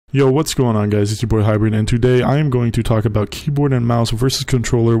Yo, what's going on, guys? It's your boy Hybrid, and today I am going to talk about keyboard and mouse versus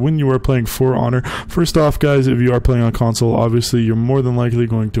controller when you are playing For Honor. First off, guys, if you are playing on console, obviously you're more than likely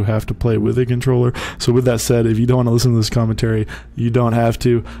going to have to play with a controller. So with that said, if you don't want to listen to this commentary, you don't have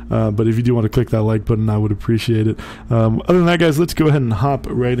to, but if you do want to click that like button, I would appreciate it. Other than that, guys, let's go ahead and hop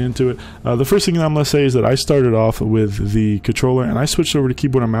right into it. The first thing that I'm going to say is that I started off with the controller and I switched over to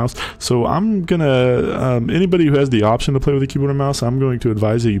keyboard and mouse. So I'm going to, anybody who has the option to play with a keyboard and mouse, I'm going to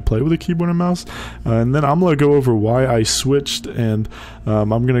advise that you play with a keyboard and mouse, and then I'm going to go over why I switched, and I'm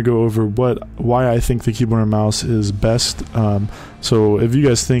going to go over why I think the keyboard and mouse is best. So if you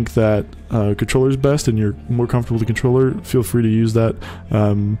guys think that controller is best and you're more comfortable with the controller, feel free to use that,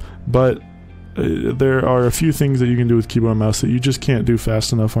 but there are a few things that you can do with keyboard and mouse that you just can't do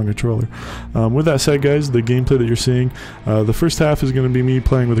fast enough on controller. With that said, guys, the gameplay that you're seeing, the first half is going to be me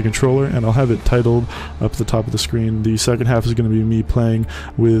playing with a controller, and I'll have it titled up at the top of the screen. The second half is going to be me playing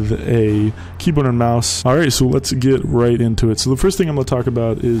with a keyboard and mouse. Alright, so let's get right into it. So the first thing I'm going to talk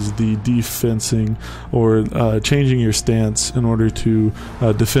about is the defensing, or changing your stance in order to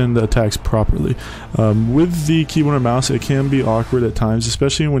defend attacks properly. With the keyboard and mouse, it can be awkward at times,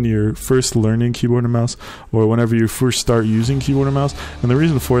 especially when you're first learning keyboard and mouse, or whenever you first start using keyboard and mouse. And the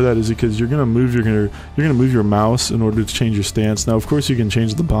reason for that is because you're gonna move your mouse in order to change your stance. Now, of course, you can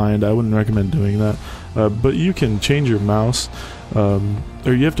change the bind. I wouldn't recommend doing that, but you can change your mouse, or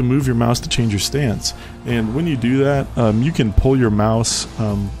you have to move your mouse to change your stance. And when you do that, you can pull your mouse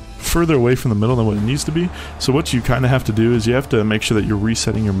further away from the middle than what it needs to be. So what you kind of have to do is you have to make sure that you're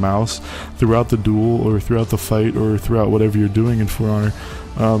resetting your mouse throughout the duel, or throughout the fight, or throughout whatever you're doing in For Honor.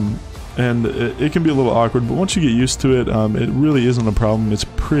 And it can be a little awkward, but once you get used to it, it really isn't a problem. It's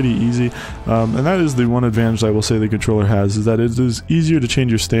pretty easy, and that is the one advantage I will say the controller has, is that it is easier to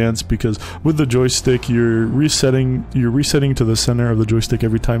change your stance, because with the joystick you're resetting to the center of the joystick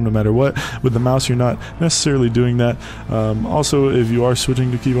every time, no matter what. With the mouse, you're not necessarily doing that. Also, if you are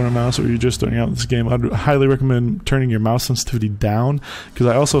switching to keyboard and mouse, or you're just starting out in this game, I'd highly recommend turning your mouse sensitivity down, because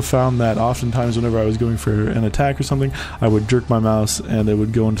I also found that oftentimes whenever I was going for an attack or something, I would jerk my mouse and it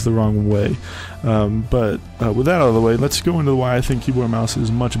would go into the wrong way. But with that out of the way, let's go into why I think keyboard and mouse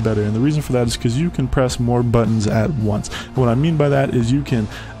is much better. And the reason for that is because you can press more buttons at once. What I mean by that is you can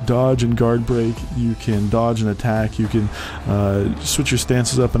dodge and guard break, you can dodge and attack, you can switch your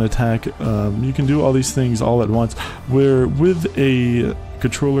stances up and attack, you can do all these things all at once, where with a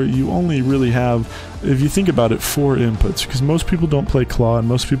controller you only really have, if you think about it, 4 inputs, because most people don't play claw, and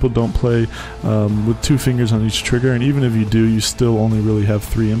most people don't play with 2 fingers on each trigger, and even if you do, you still only really have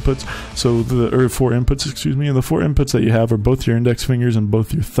 3 inputs. So 4 inputs, excuse me, and the 4 inputs that you have are both your index fingers and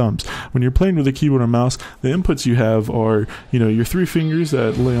both your thumbs. When you're playing with a keyboard and mouse, the inputs you have are, your 3 fingers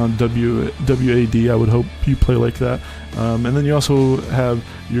that lay on WAD. I would hope you play like that. And then you also have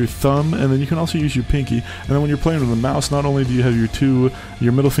your thumb, and then you can also use your pinky. And then when you're playing with the mouse, not only do you have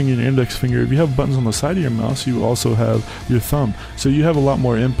your middle finger and your index finger, if you have buttons on the side of your mouse, you also have your thumb. So you have a lot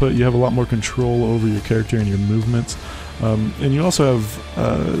more input, you have a lot more control over your character and your movements. And you also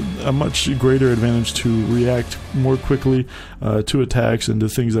have a much greater advantage to react more quickly to attacks and to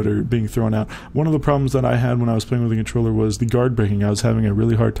things that are being thrown out. One of the problems that I had when I was playing with the controller was the guard breaking. I was having a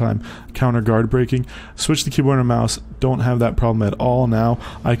really hard time counter guard breaking. Switch to keyboard and mouse, don't have that problem at all now.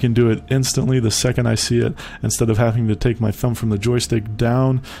 I can do it instantly the second I see it, instead of having to take my thumb from the joystick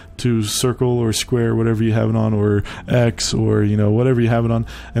down to circle or square, whatever you have it on, or X, or whatever you have it on,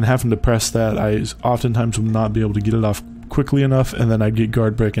 and having to press that. I oftentimes will not be able to get it off quickly enough, and then I'd get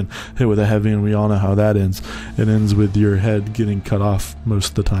guard break and hit with a heavy, and we all know how that ends. It ends with your head getting cut off most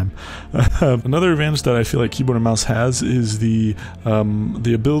of the time. Another advantage that I feel like keyboard and mouse has is the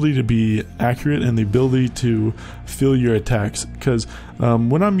ability to be accurate and the ability to feel your attacks, because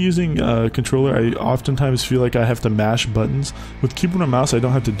when I'm using a controller, I oftentimes feel like I have to mash buttons. With keyboard and mouse, I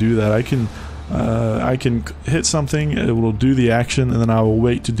don't have to do that. I can hit something, it will do the action, and then I will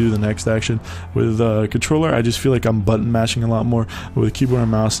wait to do the next action. With controller, I just feel like I'm button mashing a lot more. With keyboard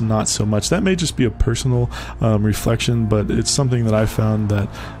and mouse, not so much. That may just be a personal reflection, but it's something that I found that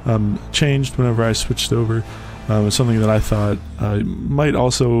changed whenever I switched over. It's something that I thought might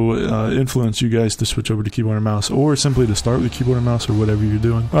also influence you guys to switch over to keyboard and mouse, or simply to start with keyboard and mouse, or whatever you're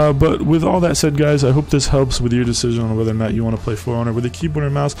doing. But with all that said, guys, I hope this helps with your decision on whether or not you want to play For Honor with a keyboard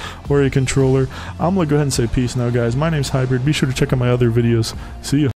and mouse or a controller. I'm going to go ahead and say peace now, guys. My name's Hybrid. Be sure to check out my other videos. See ya.